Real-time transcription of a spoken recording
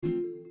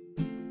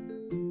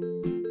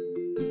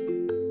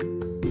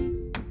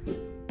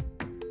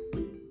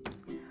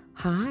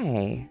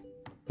Hi,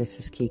 this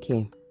is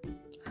Kiki.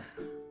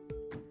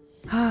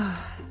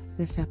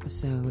 This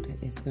episode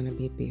is going to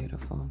be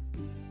beautiful.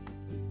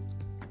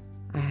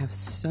 I have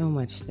so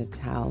much to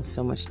tell,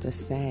 so much to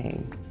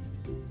say.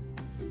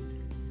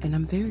 And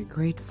I'm very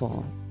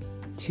grateful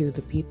to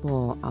the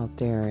people out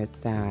there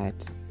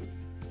that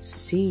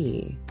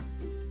see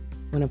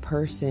when a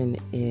person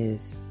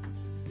is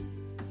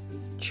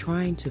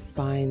trying to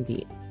find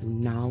the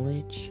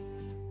knowledge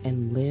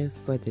and live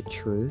for the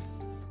truth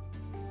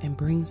and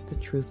brings the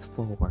truth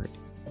forward.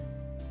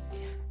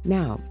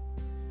 Now,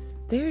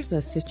 there's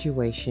a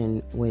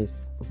situation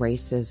with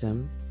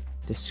racism,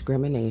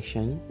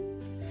 discrimination,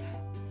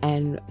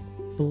 and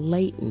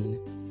blatant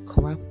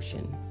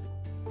corruption.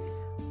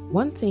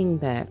 One thing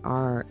that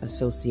our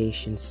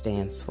association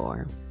stands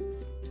for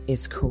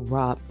is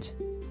corrupt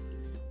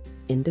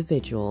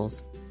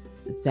individuals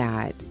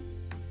that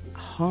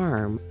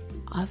harm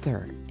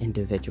other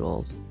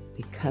individuals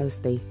because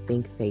they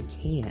think they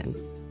can.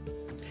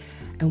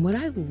 And what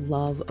I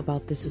love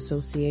about this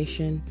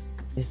association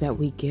is that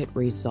we get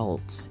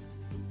results.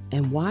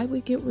 And why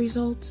we get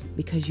results?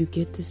 Because you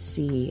get to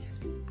see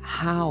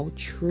how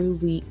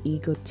truly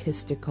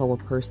egotistical a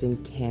person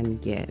can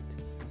get.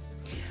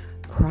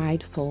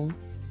 Prideful,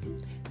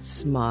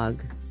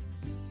 smug,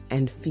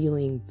 and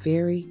feeling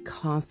very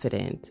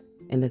confident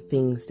in the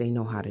things they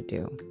know how to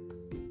do.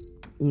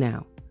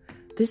 Now,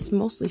 this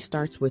mostly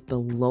starts with the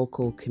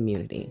local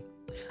community.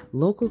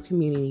 Local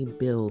community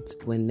builds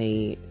when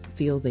they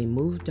feel they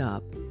moved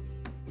up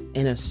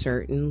in a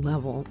certain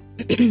level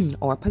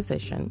or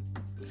position,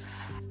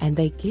 and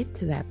they get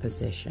to that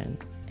position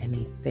and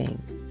they think,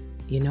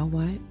 you know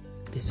what?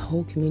 This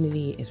whole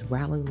community is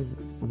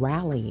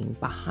rallying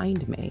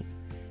behind me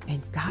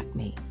and got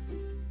me.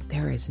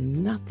 There is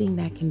nothing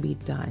that can be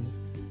done.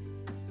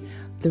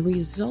 The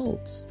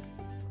results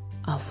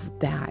of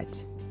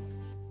that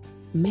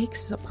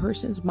makes a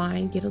person's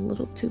mind get a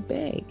little too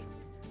big.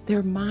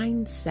 Their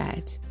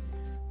mindset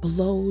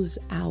blows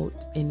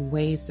out in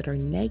ways that are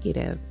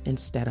negative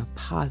instead of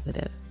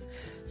positive.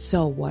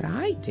 So what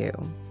I do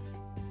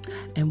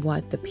and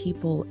what the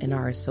people in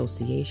our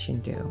association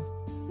do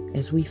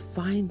is we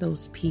find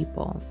those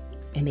people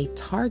and they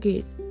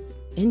target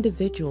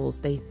individuals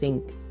they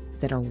think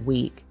that are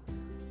weak,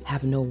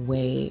 have no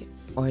way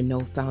or no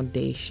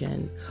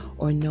foundation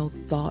or no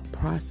thought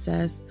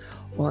process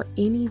or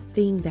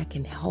anything that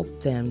can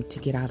help them to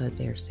get out of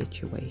their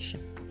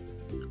situation.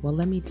 Well,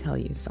 let me tell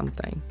you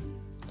something.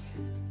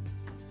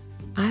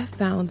 I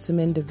found some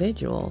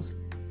individuals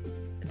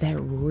that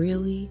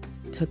really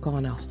took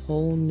on a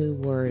whole new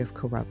word of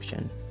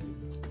corruption.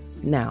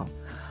 Now,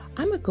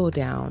 I'm going to go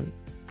down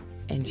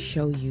and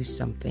show you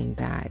something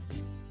that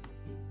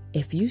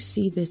if you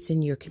see this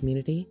in your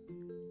community,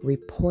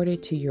 report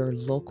it to your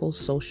local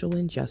social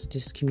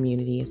injustice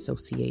community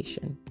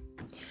association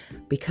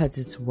because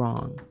it's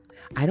wrong.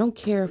 I don't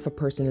care if a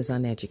person is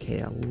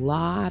uneducated. A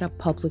lot of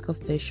public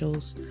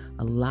officials,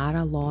 a lot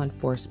of law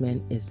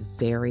enforcement is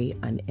very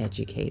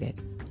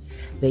uneducated.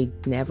 They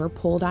never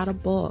pulled out a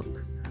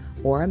book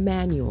or a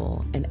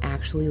manual and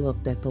actually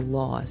looked at the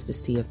laws to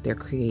see if they're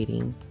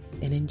creating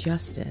an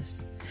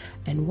injustice.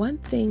 And one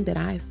thing that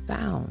I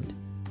found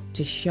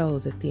to show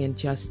that the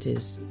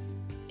injustice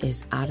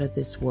is out of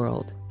this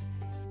world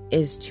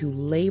is to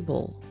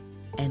label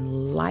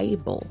and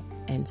libel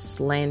and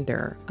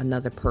slander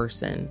another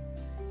person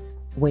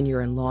when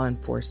you're in law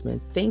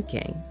enforcement,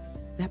 thinking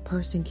that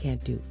person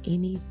can't do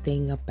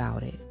anything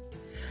about it.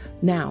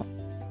 Now,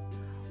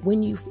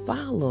 when you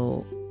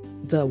follow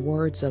the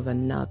words of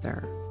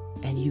another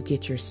and you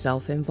get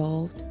yourself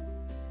involved,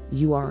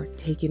 you are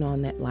taking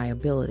on that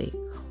liability.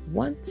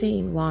 One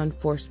thing law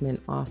enforcement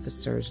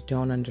officers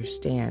don't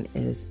understand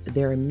is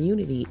their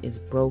immunity is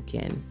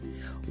broken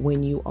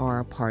when you are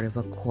a part of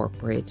a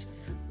corporate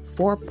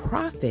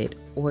for-profit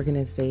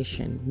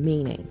organization,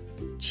 meaning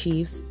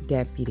chiefs,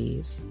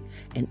 deputies,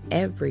 and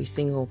every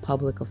single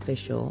public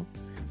official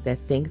that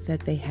think that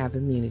they have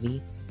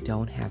immunity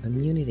don't have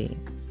immunity.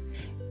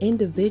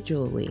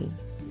 Individually,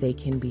 they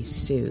can be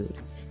sued.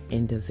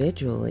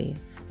 Individually,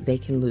 they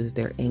can lose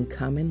their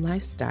income and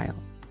lifestyle.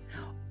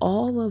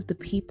 All of the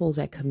people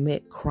that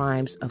commit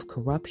crimes of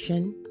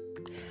corruption,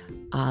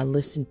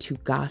 listen to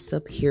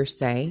gossip,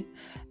 hearsay,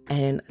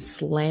 and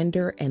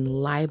slander and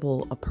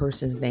libel a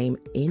person's name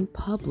in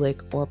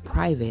public or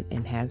private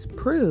and has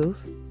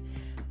proof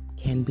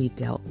can be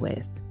dealt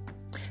with.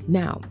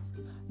 Now,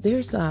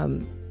 there's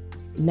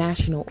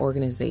national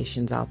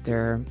organizations out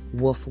there,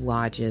 wolf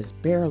lodges,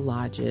 bear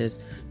lodges,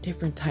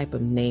 different type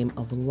of name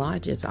of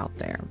lodges out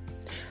there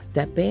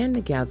that band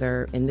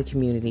together in the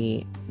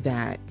community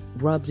that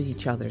rubs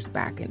each other's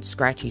back and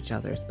scratch each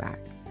other's back,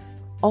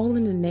 all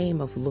in the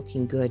name of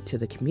looking good to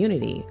the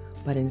community,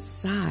 but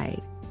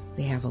inside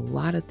they have a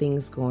lot of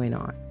things going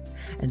on.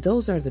 And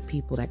those are the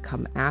people that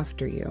come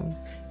after you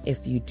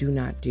if you do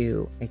not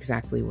do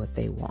exactly what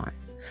they want.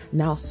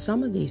 Now,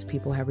 some of these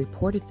people have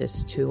reported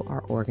this to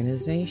our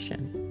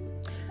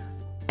organization.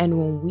 And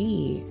when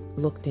we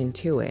looked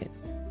into it,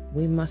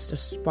 we must have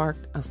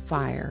sparked a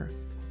fire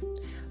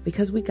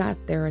because we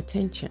got their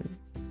attention.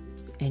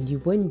 And you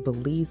wouldn't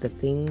believe the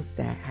things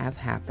that have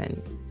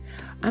happened.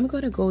 I'm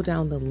going to go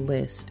down the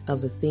list of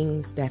the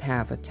things that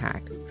have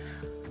attacked.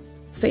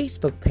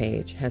 Facebook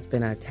page has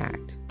been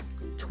attacked.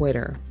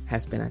 Twitter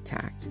has been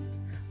attacked.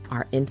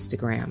 Our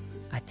Instagram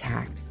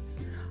attacked.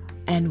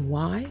 And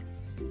why?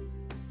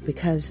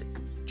 Because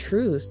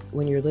truth,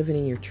 when you're living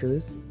in your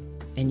truth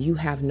and you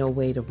have no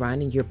way to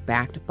run and you're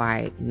backed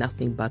by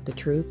nothing but the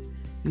truth,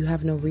 you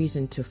have no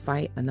reason to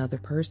fight another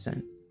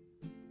person.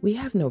 We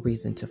have no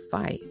reason to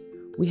fight.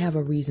 We have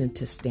a reason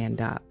to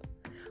stand up.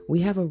 We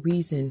have a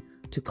reason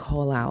to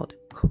call out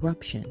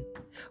corruption.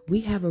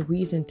 We have a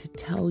reason to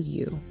tell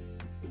you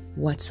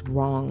what's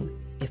wrong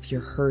if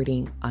you're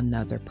hurting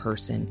another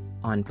person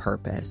on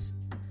purpose.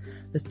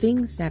 The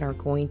things that are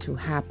going to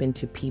happen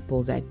to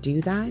people that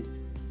do that,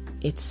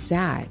 it's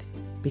sad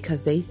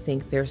because they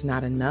think there's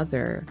not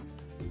another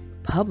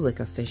public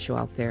official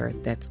out there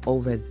that's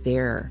over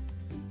their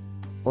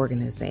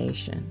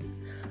organization.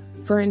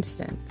 For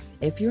instance,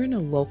 if you're in a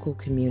local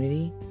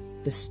community,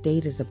 the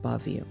state is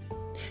above you.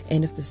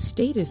 And if the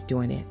state is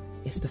doing it,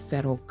 it's the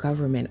federal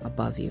government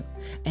above you.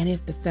 And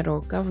if the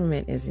federal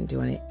government isn't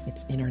doing it,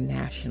 it's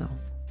international.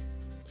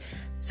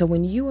 So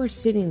when you are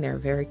sitting there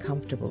very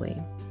comfortably,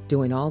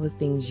 doing all the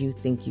things you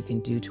think you can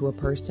do to a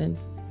person,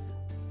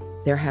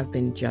 there have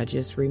been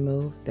judges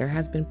removed. There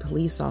has been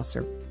police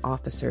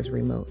officers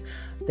removed.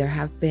 There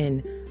have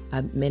been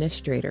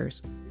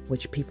administrators,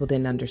 which people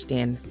didn't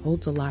understand,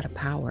 holds a lot of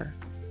power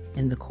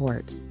in the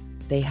courts.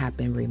 They have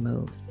been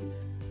removed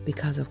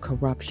because of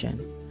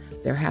corruption.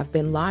 There have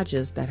been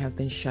lodges that have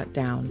been shut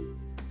down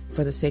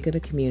for the sake of the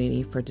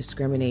community for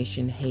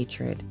discrimination,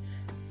 hatred,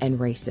 and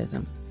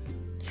racism.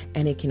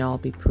 And it can all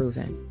be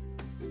proven.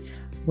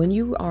 When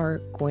you are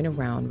going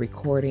around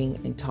recording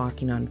and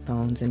talking on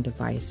phones and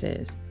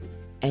devices,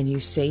 and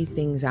you say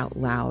things out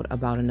loud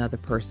about another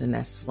person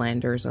that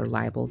slanders or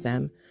libel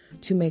them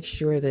to make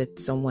sure that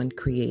someone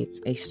creates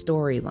a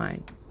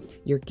storyline,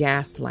 you're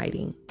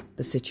gaslighting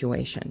the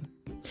situation.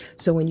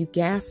 So when you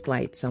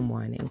gaslight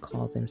someone and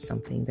call them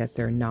something that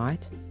they're not,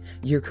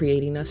 you're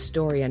creating a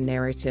story, a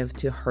narrative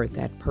to hurt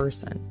that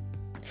person.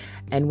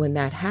 And when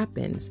that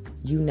happens,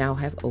 you now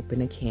have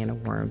opened a can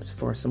of worms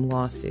for some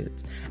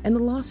lawsuits. And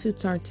the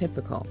lawsuits aren't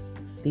typical.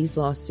 These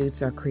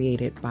lawsuits are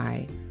created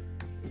by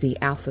the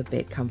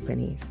alphabet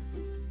companies.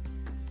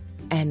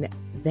 And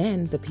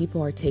then the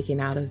people are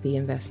taken out of the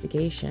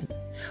investigation.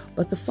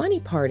 But the funny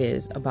part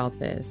is about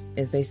this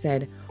is they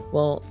said,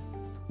 well,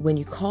 when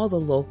you call the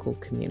local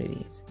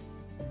communities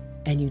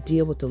and you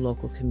deal with the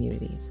local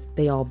communities,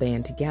 they all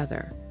band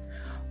together.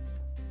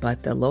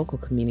 But the local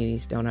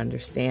communities don't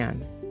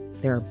understand.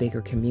 There are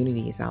bigger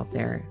communities out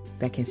there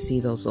that can see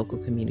those local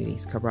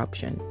communities'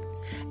 corruption.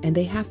 And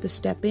they have to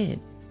step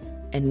in.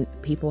 And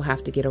people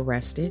have to get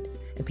arrested.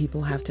 And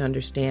people have to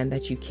understand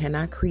that you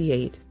cannot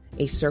create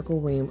a circle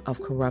ring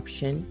of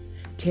corruption,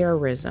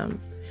 terrorism,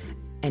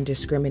 and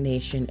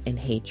discrimination and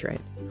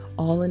hatred,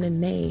 all in the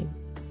name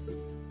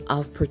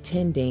of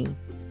pretending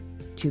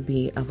to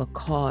be of a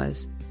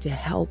cause to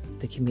help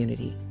the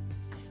community.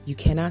 You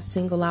cannot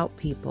single out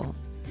people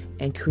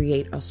and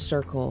create a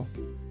circle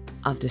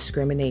of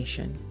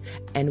discrimination.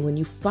 And when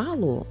you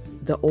follow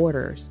the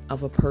orders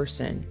of a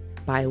person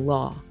by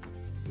law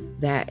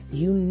that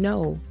you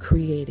know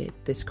created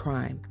this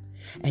crime,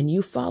 and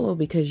you follow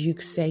because you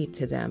say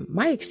to them,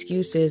 my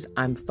excuse is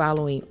I'm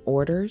following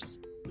orders,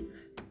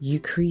 you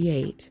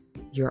create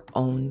your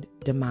own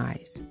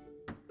demise.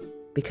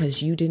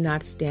 Because you did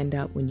not stand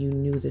up when you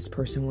knew this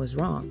person was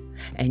wrong.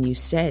 And you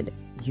said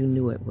you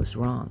knew it was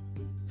wrong.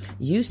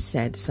 You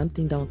said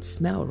something don't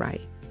smell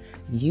right.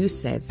 You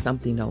said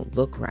something don't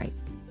look right.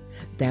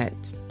 That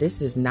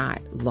this is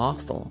not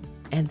lawful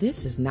and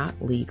this is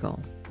not legal.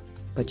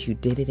 But you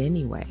did it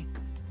anyway.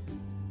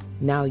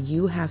 Now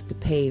you have to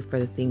pay for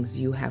the things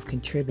you have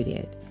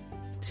contributed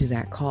to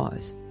that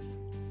cause.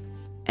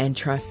 And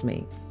trust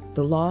me,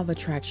 the law of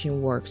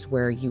attraction works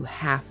where you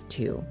have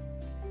to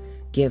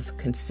give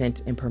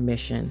consent and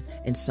permission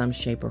in some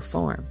shape or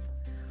form.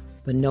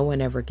 But no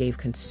one ever gave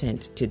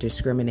consent to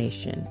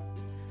discrimination.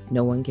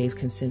 No one gave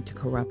consent to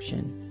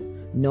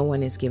corruption. No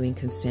one is giving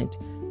consent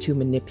to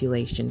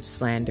manipulation,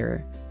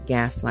 slander,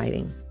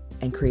 gaslighting,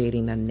 and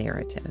creating a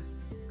narrative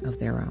of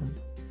their own.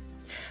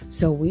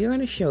 So we are going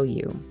to show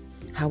you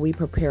how we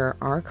prepare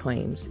our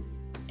claims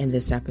in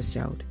this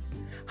episode,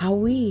 how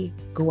we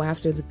go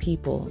after the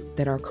people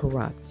that are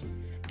corrupt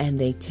and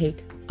they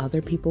take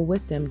other people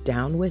with them,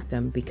 down with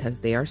them,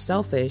 because they are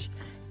selfish,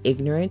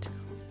 ignorant,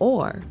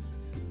 or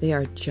they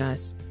are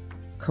just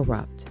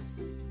corrupt.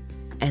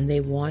 And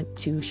they want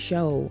to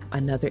show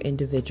another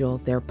individual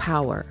their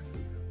power.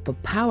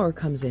 But power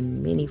comes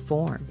in many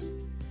forms.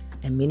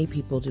 And many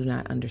people do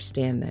not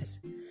understand this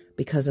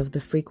because of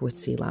the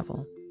frequency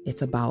level.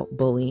 It's about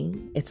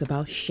bullying. It's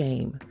about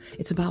shame.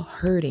 It's about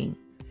hurting.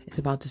 It's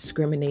about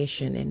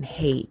discrimination and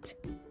hate.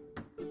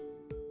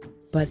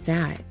 But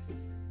that,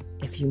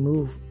 if you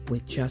move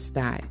with just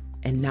that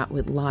and not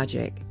with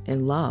logic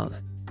and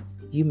love,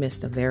 you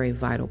missed a very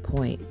vital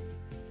point.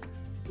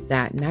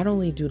 That not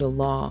only do the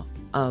law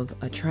of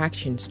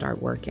attraction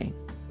start working.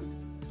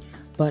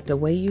 But the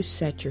way you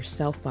set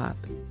yourself up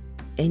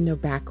in the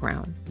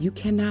background, you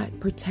cannot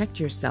protect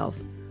yourself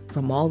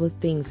from all the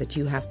things that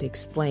you have to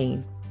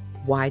explain.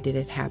 Why did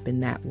it happen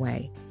that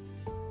way?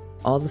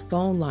 All the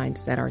phone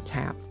lines that are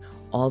tapped,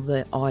 all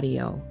the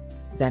audio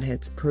that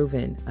has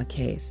proven a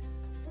case.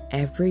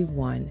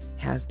 Everyone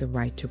has the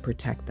right to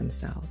protect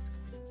themselves.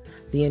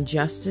 The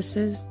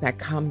injustices that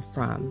come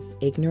from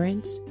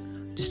ignorance,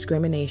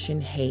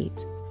 discrimination,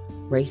 hate,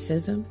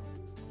 racism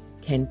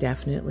can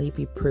definitely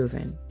be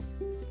proven.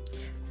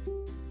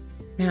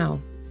 Now,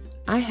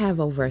 I have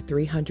over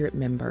 300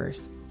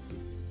 members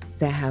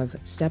that have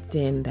stepped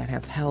in, that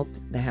have helped,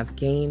 that have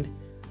gained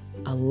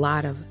a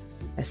lot of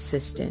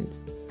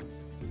assistance.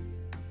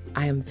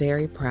 I am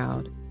very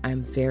proud.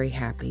 I'm very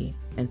happy.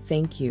 And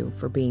thank you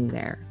for being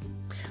there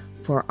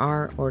for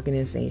our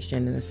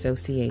organization and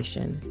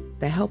association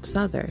that helps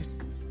others.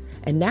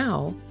 And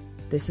now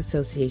this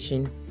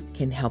association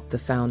can help the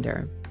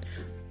founder.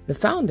 The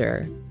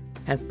founder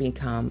has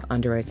become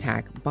under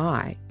attack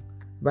by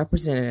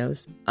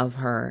representatives of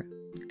her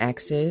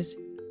exes,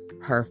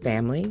 her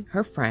family,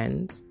 her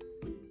friends,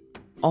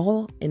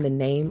 all in the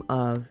name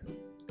of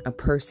a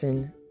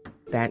person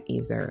that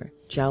either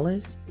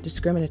jealous,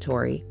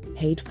 discriminatory,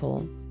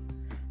 hateful,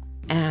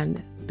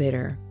 and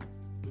bitter.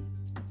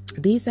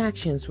 These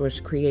actions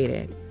was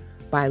created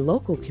by a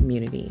local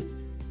community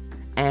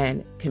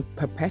and can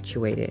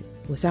perpetuate it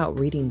without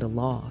reading the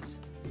laws,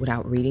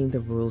 without reading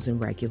the rules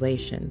and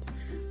regulations.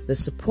 The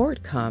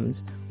support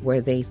comes where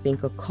they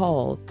think a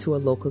call to a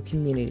local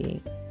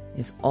community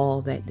is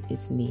all that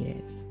is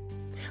needed.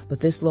 But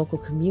this local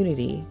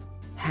community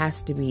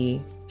has to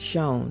be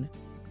shown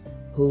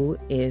who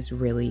is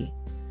really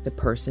the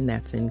person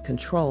that's in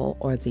control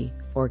or the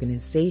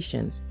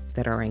organizations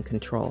that are in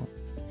control.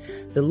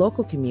 The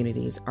local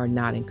communities are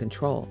not in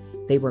control.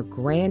 They were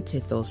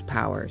granted those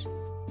powers.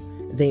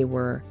 They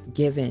were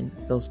given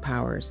those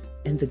powers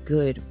and the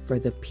good for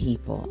the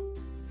people.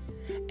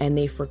 And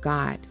they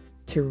forgot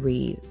to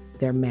read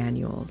their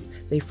manuals.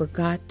 They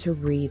forgot to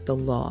read the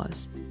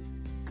laws.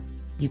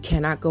 You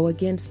cannot go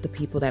against the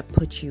people that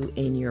put you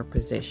in your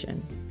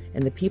position.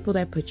 And the people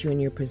that put you in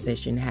your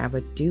position have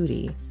a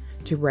duty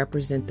to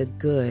represent the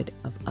good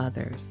of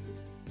others.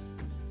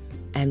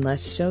 And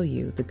let's show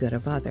you the good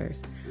of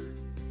others.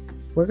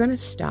 We're going to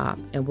stop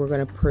and we're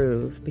going to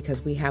prove,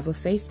 because we have a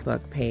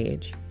Facebook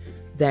page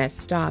that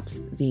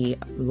stops the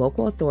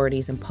local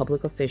authorities and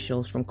public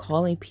officials from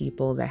calling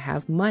people that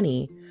have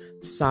money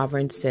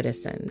sovereign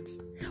citizens.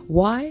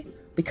 Why?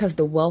 Because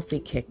the wealthy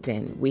kicked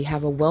in. We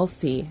have a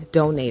wealthy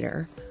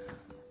donator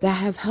that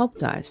have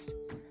helped us,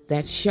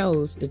 that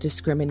shows the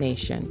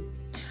discrimination.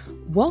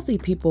 Wealthy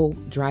people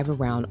drive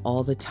around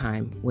all the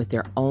time with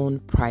their own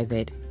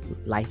private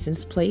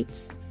license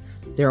plates,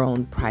 their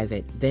own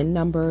private VIN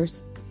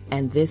numbers,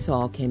 and this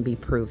all can be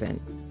proven.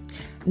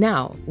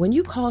 Now, when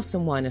you call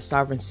someone a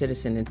sovereign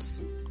citizen,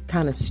 it's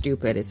kind of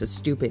stupid. It's a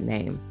stupid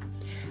name.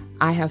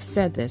 I have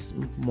said this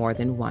more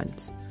than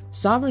once.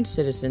 Sovereign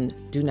citizens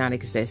do not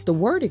exist. The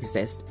word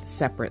exists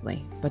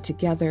separately, but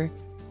together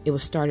it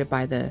was started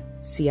by the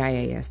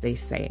CIA, as they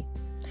say.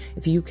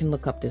 If you can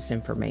look up this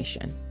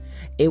information,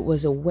 it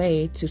was a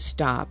way to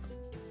stop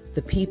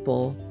the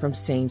people from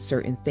saying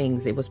certain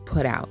things. It was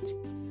put out.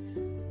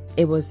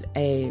 It was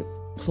a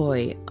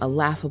ploy, a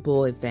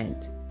laughable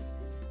event.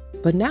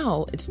 But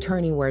now it's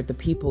turning where the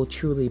people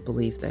truly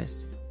believe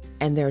this.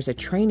 And there's a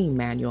training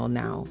manual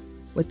now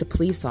with the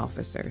police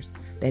officers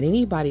that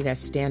anybody that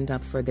stand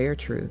up for their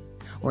truth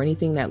or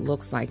anything that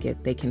looks like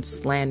it, they can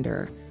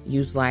slander,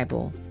 use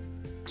libel,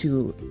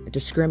 to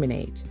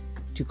discriminate,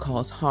 to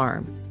cause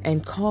harm,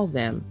 and call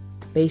them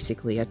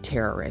basically a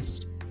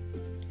terrorist.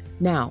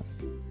 Now,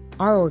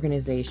 our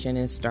organization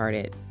is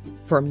started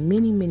for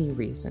many, many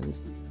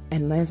reasons.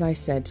 And as I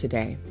said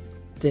today,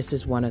 this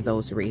is one of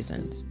those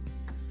reasons.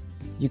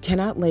 You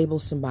cannot label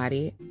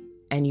somebody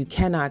and you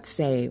cannot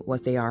say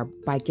what they are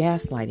by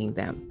gaslighting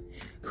them,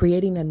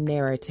 creating a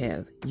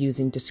narrative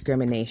using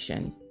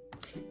discrimination.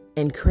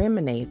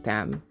 Incriminate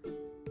them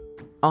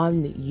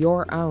on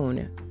your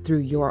own, through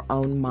your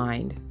own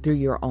mind, through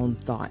your own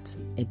thoughts.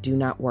 It do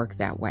not work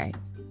that way.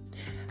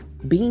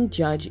 Being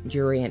judge,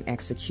 jury, and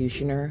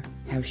executioner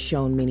have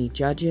shown many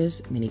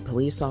judges, many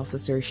police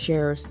officers,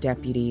 sheriffs,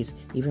 deputies,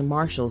 even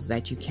marshals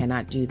that you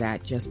cannot do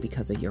that just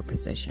because of your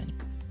position.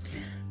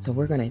 So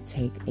we're going to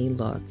take a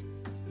look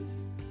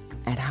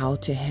at how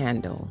to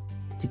handle,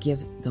 to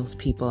give those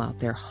people out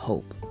there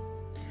hope.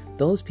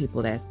 Those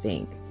people that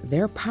think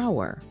their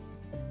power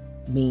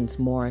means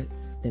more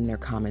than their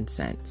common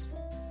sense.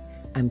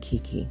 I'm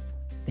Kiki.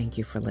 Thank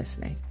you for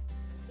listening.